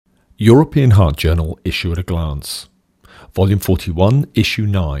European Heart Journal Issue at a Glance, Volume 41, Issue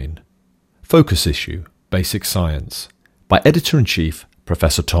 9, Focus Issue, Basic Science, by Editor-in-Chief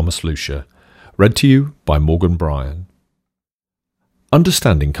Professor Thomas Lucia, read to you by Morgan Bryan.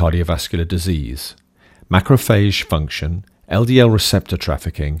 Understanding Cardiovascular Disease, Macrophage Function, LDL Receptor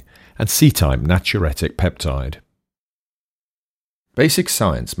Trafficking, and C-type natriuretic peptide. Basic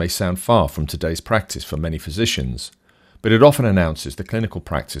science may sound far from today's practice for many physicians, but it often announces the clinical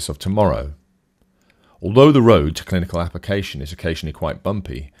practice of tomorrow. Although the road to clinical application is occasionally quite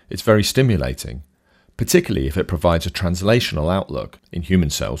bumpy, it's very stimulating, particularly if it provides a translational outlook in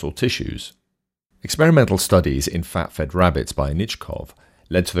human cells or tissues. Experimental studies in fat-fed rabbits by Anichkov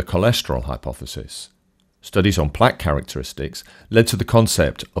led to the cholesterol hypothesis. Studies on plaque characteristics led to the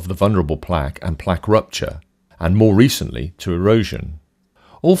concept of the vulnerable plaque and plaque rupture, and more recently to erosion.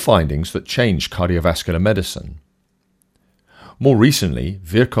 All findings that changed cardiovascular medicine. More recently,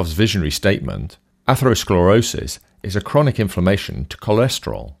 Virchow's visionary statement, atherosclerosis is a chronic inflammation to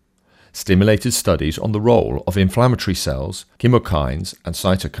cholesterol, stimulated studies on the role of inflammatory cells, chemokines and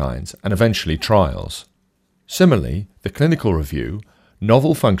cytokines, and eventually trials. Similarly, the clinical review,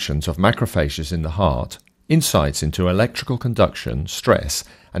 Novel Functions of Macrophages in the Heart, Insights into Electrical Conduction, Stress,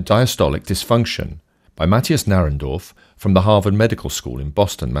 and Diastolic Dysfunction, by Matthias Narendorf from the Harvard Medical School in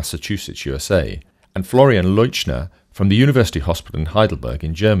Boston, Massachusetts, USA, and Florian Leuchner from the University Hospital in Heidelberg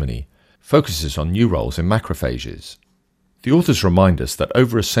in Germany, focuses on new roles in macrophages. The authors remind us that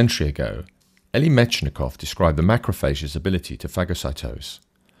over a century ago, Elie Metchnikoff described the macrophage's ability to phagocytose.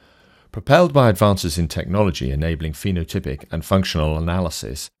 Propelled by advances in technology enabling phenotypic and functional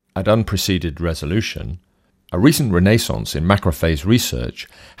analysis at unprecedented resolution, a recent renaissance in macrophage research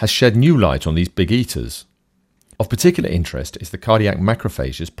has shed new light on these big eaters. Of particular interest is the cardiac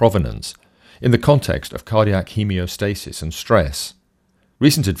macrophage's provenance, in the context of cardiac homeostasis and stress.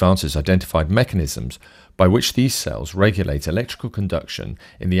 Recent advances identified mechanisms by which these cells regulate electrical conduction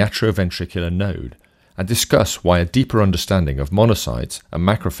in the atrioventricular node and discuss why a deeper understanding of monocytes and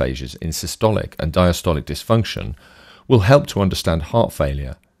macrophages in systolic and diastolic dysfunction will help to understand heart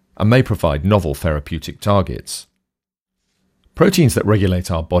failure and may provide novel therapeutic targets. Proteins that regulate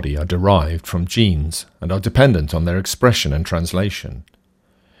our body are derived from genes and are dependent on their expression and translation.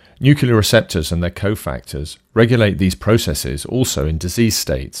 Nuclear receptors and their cofactors regulate these processes also in disease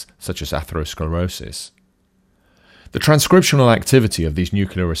states such as atherosclerosis. The transcriptional activity of these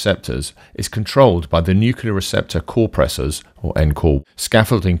nuclear receptors is controlled by the nuclear receptor corpressors, or NCOR,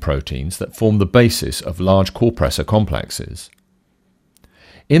 scaffolding proteins that form the basis of large corpressor complexes.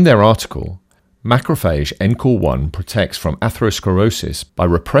 In their article, macrophage NCOR1 protects from atherosclerosis by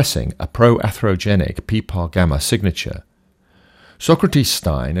repressing a pro-atherogenic PPAR-gamma signature. Socrates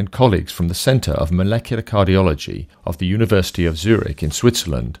Stein and colleagues from the Center of Molecular Cardiology of the University of Zurich in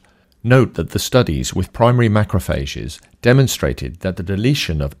Switzerland note that the studies with primary macrophages demonstrated that the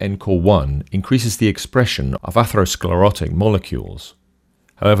deletion of NCOR1 increases the expression of atherosclerotic molecules.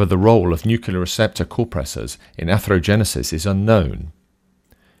 However, the role of nuclear receptor corpressors in atherogenesis is unknown.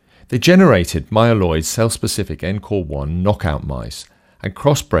 They generated myeloid cell-specific NCOR1 knockout mice and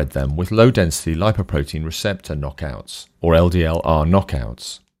crossbred them with low-density lipoprotein receptor knockouts, or LDLR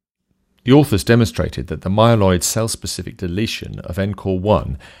knockouts. The authors demonstrated that the myeloid cell-specific deletion of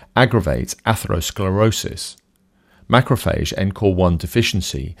NCOR1 aggravates atherosclerosis. Macrophage NCOR1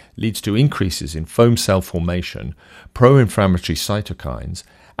 deficiency leads to increases in foam cell formation, pro-inflammatory cytokines,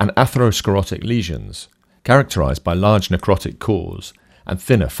 and atherosclerotic lesions, characterized by large necrotic cores and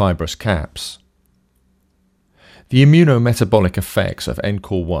thinner fibrous caps. The immunometabolic effects of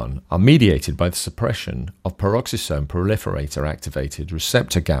NCOR1 are mediated by the suppression of peroxisome proliferator activated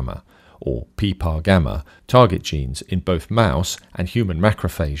receptor gamma, or PPAR-gamma, target genes in both mouse and human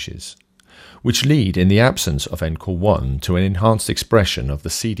macrophages, which lead in the absence of NCOR1 to an enhanced expression of the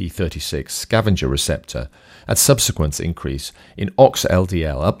CD36 scavenger receptor and subsequent increase in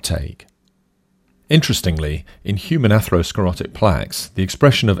OX-LDL uptake. Interestingly, in human atherosclerotic plaques, the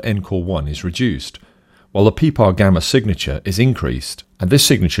expression of NCOR1 is reduced, while the PPAR-gamma signature is increased, and this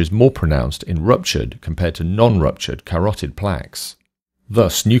signature is more pronounced in ruptured compared to non-ruptured carotid plaques.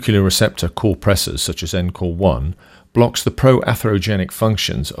 Thus, nuclear receptor corpressors such as NCOR1 blocks the pro-atherogenic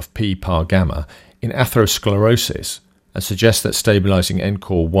functions of PPAR-gamma in atherosclerosis and suggests that stabilizing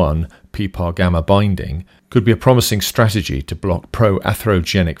NCOR1 PPAR-gamma binding could be a promising strategy to block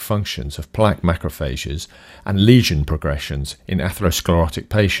pro-atherogenic functions of plaque macrophages and lesion progressions in atherosclerotic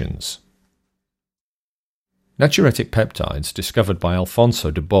patients. Natriuretic peptides, discovered by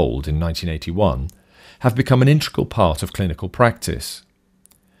Alfonso de Bold in 1981, have become an integral part of clinical practice.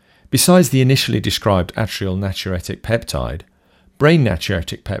 Besides the initially described atrial natriuretic peptide, brain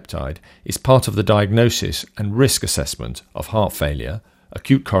natriuretic peptide is part of the diagnosis and risk assessment of heart failure,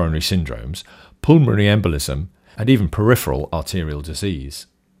 acute coronary syndromes, pulmonary embolism, and even peripheral arterial disease.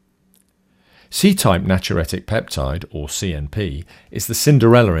 C-type natriuretic peptide, or CNP, is the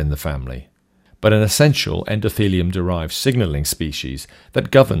Cinderella in the family, but an essential endothelium-derived signalling species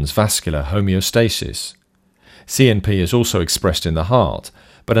that governs vascular homeostasis. CNP is also expressed in the heart,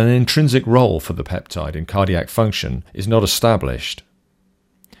 but an intrinsic role for the peptide in cardiac function is not established.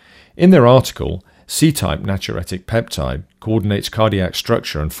 In their article, C-type natriuretic peptide coordinates cardiac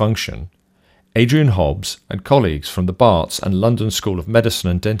structure and function, Adrian Hobbs and colleagues from the Barts and London School of Medicine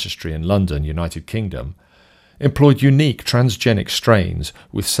and Dentistry in London, United Kingdom, employed unique transgenic strains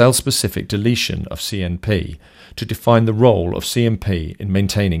with cell-specific deletion of CNP to define the role of CNP in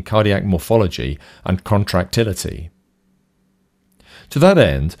maintaining cardiac morphology and contractility. To that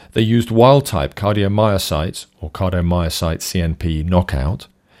end, they used wild-type cardiomyocytes, or cardiomyocyte CNP knockout,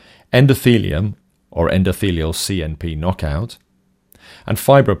 endothelium, or endothelial CNP knockout, and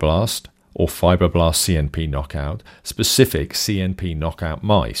fibroblast, or fibroblast CNP knockout, specific CNP knockout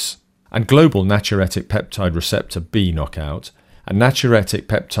mice, and global natriuretic peptide receptor B knockout, and natriuretic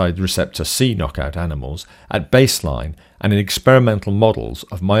peptide receptor C knockout animals at baseline and in experimental models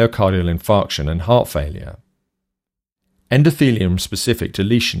of myocardial infarction and heart failure. Endothelium-specific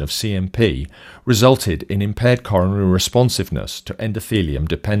deletion of CNP resulted in impaired coronary responsiveness to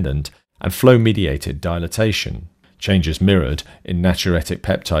endothelium-dependent and flow-mediated dilatation, changes mirrored in natriuretic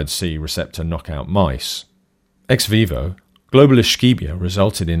peptide C receptor knockout mice. Ex vivo, global ischemia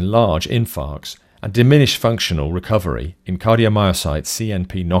resulted in large infarcts and diminished functional recovery in cardiomyocyte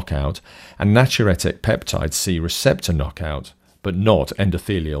CNP knockout and natriuretic peptide C receptor knockout, but not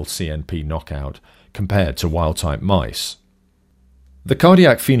endothelial CNP knockout, compared to wild-type mice. The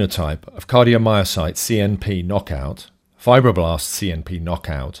cardiac phenotype of cardiomyocyte CNP knockout, fibroblast CNP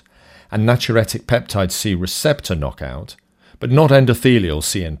knockout, and natriuretic peptide C receptor knockout, but not endothelial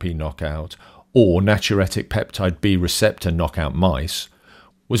CNP knockout or natriuretic peptide B receptor knockout mice,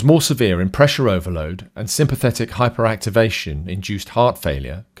 was more severe in pressure overload and sympathetic hyperactivation induced heart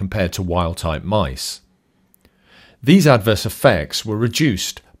failure compared to wild-type mice. These adverse effects were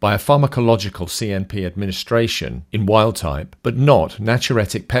reduced by a pharmacological CNP administration in wild-type but not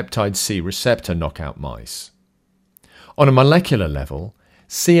natriuretic peptide C receptor knockout mice. On a molecular level,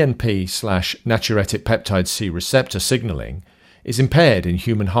 CNP/natriuretic peptide C receptor signaling is impaired in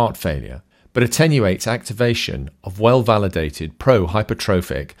human heart failure, but attenuates activation of well-validated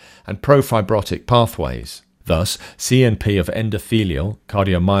pro-hypertrophic and pro-fibrotic pathways. Thus, CNP of endothelial,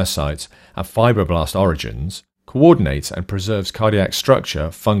 cardiomyocytes, and fibroblast origins coordinates and preserves cardiac structure,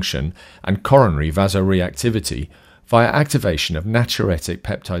 function, and coronary vasoreactivity via activation of natriuretic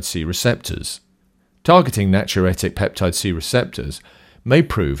peptide C receptors. Targeting natriuretic peptide C receptors may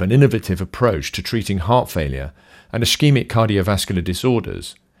prove an innovative approach to treating heart failure and ischemic cardiovascular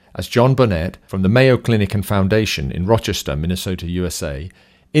disorders, as John Burnett from the Mayo Clinic and Foundation in Rochester, Minnesota, USA,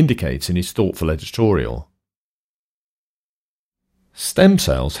 indicates in his thoughtful editorial. Stem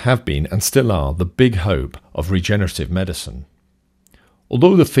cells have been and still are the big hope of regenerative medicine.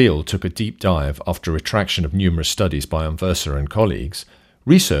 Although the field took a deep dive after retraction of numerous studies by Anversa and colleagues,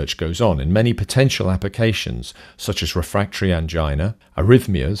 research goes on in many potential applications such as refractory angina,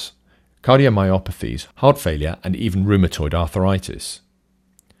 arrhythmias, cardiomyopathies, heart failure, and even rheumatoid arthritis.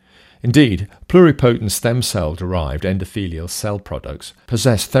 Indeed, pluripotent stem cell-derived endothelial cell products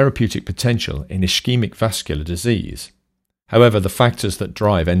possess therapeutic potential in ischemic vascular disease. However, the factors that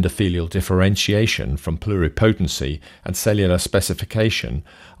drive endothelial differentiation from pluripotency and cellular specification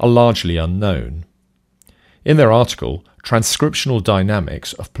are largely unknown. In their article, Transcriptional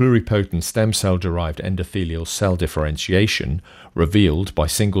Dynamics of Pluripotent Stem Cell-Derived Endothelial Cell Differentiation Revealed by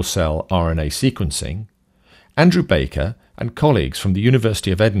Single-Cell RNA Sequencing, Andrew Baker and colleagues from the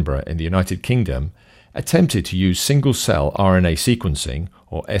University of Edinburgh in the United Kingdom attempted to use single-cell RNA sequencing,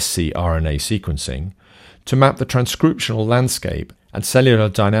 or scRNA sequencing, to map the transcriptional landscape and cellular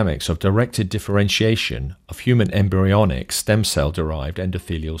dynamics of directed differentiation of human embryonic stem cell-derived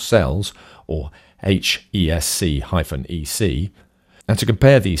endothelial cells, or HESC-EC, and to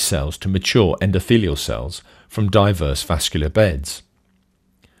compare these cells to mature endothelial cells from diverse vascular beds.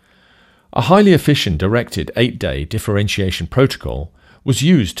 A highly efficient directed 8-day differentiation protocol was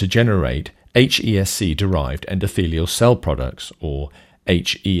used to generate HESC-derived endothelial cell products, or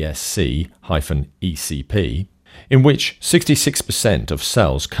HESC-ECP, in which 66% of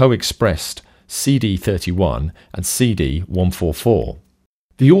cells co-expressed CD31 and CD144.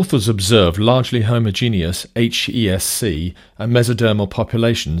 The authors observed largely homogeneous HESC and mesodermal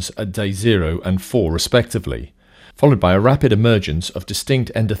populations at day 0 and 4 respectively. followed by a rapid emergence of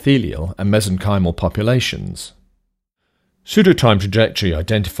distinct endothelial and mesenchymal populations. Pseudotime trajectory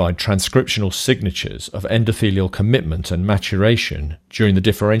identified transcriptional signatures of endothelial commitment and maturation during the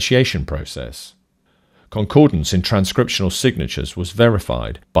differentiation process. Concordance in transcriptional signatures was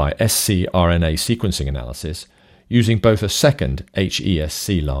verified by scRNA sequencing analysis using both a second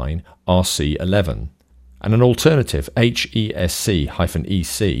HESC line, RC11, and an alternative HESC-EC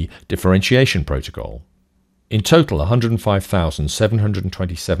differentiation protocol. In total,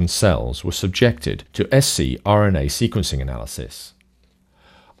 105,727 cells were subjected to scRNA sequencing analysis.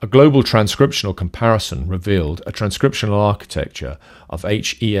 A global transcriptional comparison revealed a transcriptional architecture of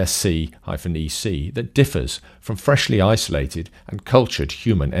HESC-EC that differs from freshly isolated and cultured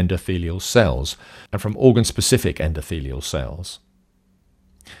human endothelial cells and from organ-specific endothelial cells.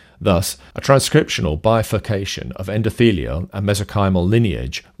 Thus, a transcriptional bifurcation of endothelial and mesenchymal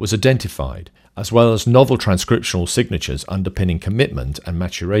lineage was identified, as well as novel transcriptional signatures underpinning commitment and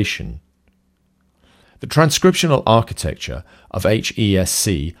maturation. The transcriptional architecture of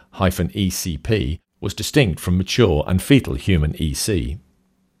HESC-ECP was distinct from mature and fetal human EC.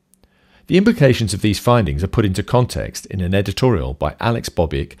 The implications of these findings are put into context in an editorial by Alex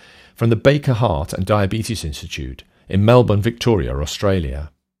Bobic from the Baker Heart and Diabetes Institute in Melbourne, Victoria,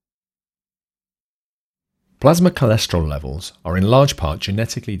 Australia. Plasma cholesterol levels are in large part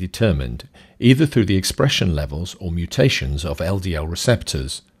genetically determined either through the expression levels or mutations of LDL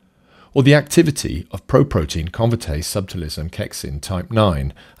receptors, or the activity of proprotein convertase subtilism kexin type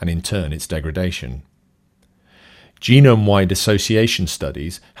 9 and in turn its degradation. Genome-wide association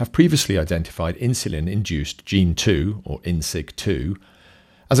studies have previously identified insulin-induced gene 2 or INSIG2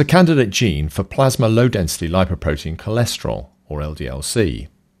 as a candidate gene for plasma low-density lipoprotein cholesterol or LDL-C.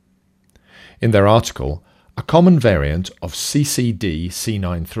 In their article, a common variant of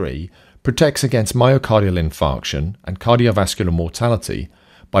CCD-C93 protects against myocardial infarction and cardiovascular mortality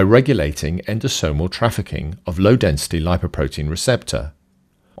by regulating endosomal trafficking of low-density lipoprotein receptor.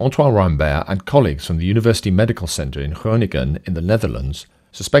 Antoine Rambert and colleagues from the University Medical Center in Groningen in the Netherlands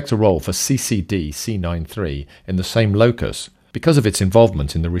suspect a role for CCD-C93 in the same locus because of its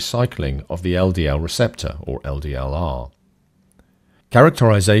involvement in the recycling of the LDL receptor or LDLR.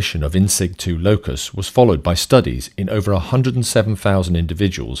 Characterization of INSIG2 locus was followed by studies in over 107,000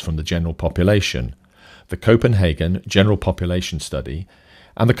 individuals from the general population, the Copenhagen General Population Study,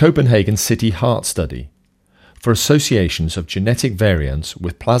 and the Copenhagen City Heart Study, for associations of genetic variants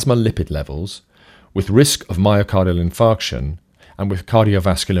with plasma lipid levels, with risk of myocardial infarction, and with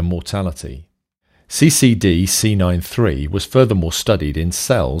cardiovascular mortality. CCD-C93 was furthermore studied in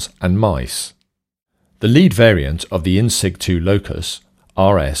cells and mice. The lead variant of the INSIG2 locus,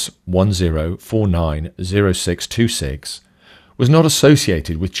 RS10490626, was not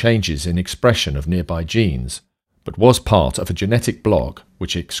associated with changes in expression of nearby genes, but was part of a genetic block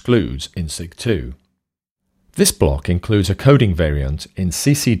which excludes INSIG2. This block includes a coding variant in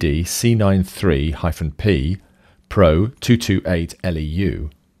CCD-C93-P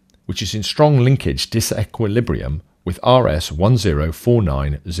Pro228LEU, which is in strong linkage disequilibrium with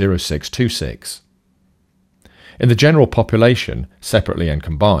RS10490626. In the general population, separately and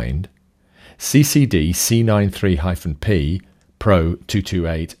combined, CCD-C93-P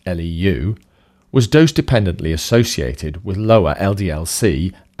Pro228LEU was dose-dependently associated with lower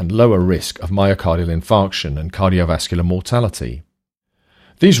LDL-C and lower risk of myocardial infarction and cardiovascular mortality.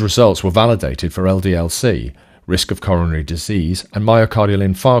 These results were validated for LDL-C, risk of coronary disease and myocardial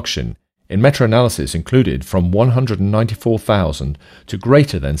infarction in meta-analysis included from 194,000 to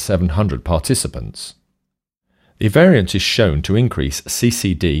greater than 700 participants. The variant is shown to increase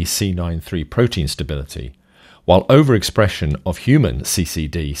CCD-C93 protein stability, while overexpression of human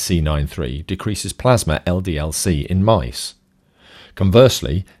CCD-C93 decreases plasma LDL-C in mice.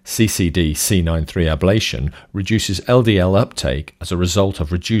 Conversely, CCD-C93 ablation reduces LDL uptake as a result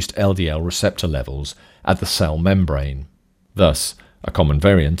of reduced LDL receptor levels at the cell membrane. Thus, a common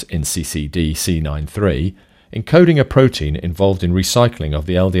variant in CCD-C93, encoding a protein involved in recycling of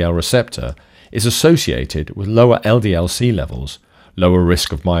the LDL receptor, is associated with lower LDL-C levels, lower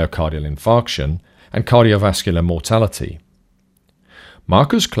risk of myocardial infarction, and cardiovascular mortality.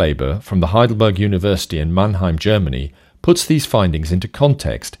 Markus Kleber from the Heidelberg University in Mannheim, Germany, puts these findings into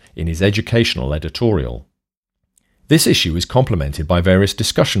context in his educational editorial. This issue is complemented by various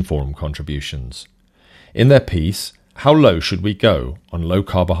discussion forum contributions. In their piece, How Low Should We Go on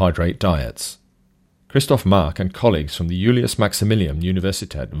Low-Carbohydrate Diets?, Christoph Mark and colleagues from the Julius Maximilian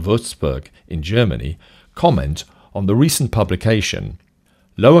Universität Würzburg in Germany comment on the recent publication,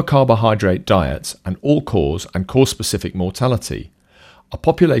 Lower Carbohydrate Diets and All-Cause and Cause-Specific Mortality, a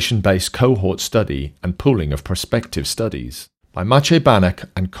population-based cohort study and pooling of prospective studies, by Maciej Banak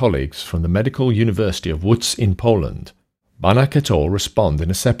and colleagues from the Medical University of Łódź in Poland. Banak et al. Respond in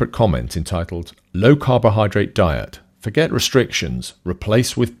a separate comment entitled Low Carbohydrate Diet, Forget Restrictions,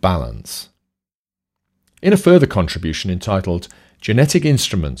 Replace with Balance. In a further contribution entitled Genetic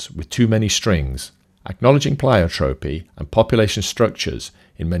Instruments with Too Many Strings, Acknowledging Pleiotropy and Population Structures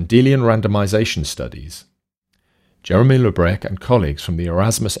in Mendelian Randomization Studies, Jeremy Lebrecht and colleagues from the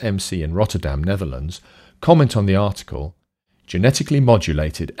Erasmus MC in Rotterdam, Netherlands, comment on the article Genetically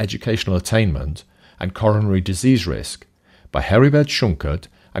Modulated Educational Attainment and Coronary Disease Risk by Heribert Schunkert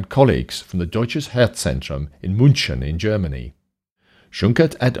and colleagues from the Deutsches Herzzentrum in München in Germany.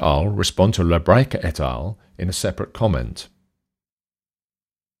 Schunkert et al. Respond to Lebrecht et al. In a separate comment.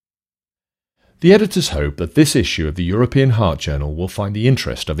 The editors hope that this issue of the European Heart Journal will find the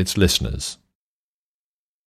interest of its listeners.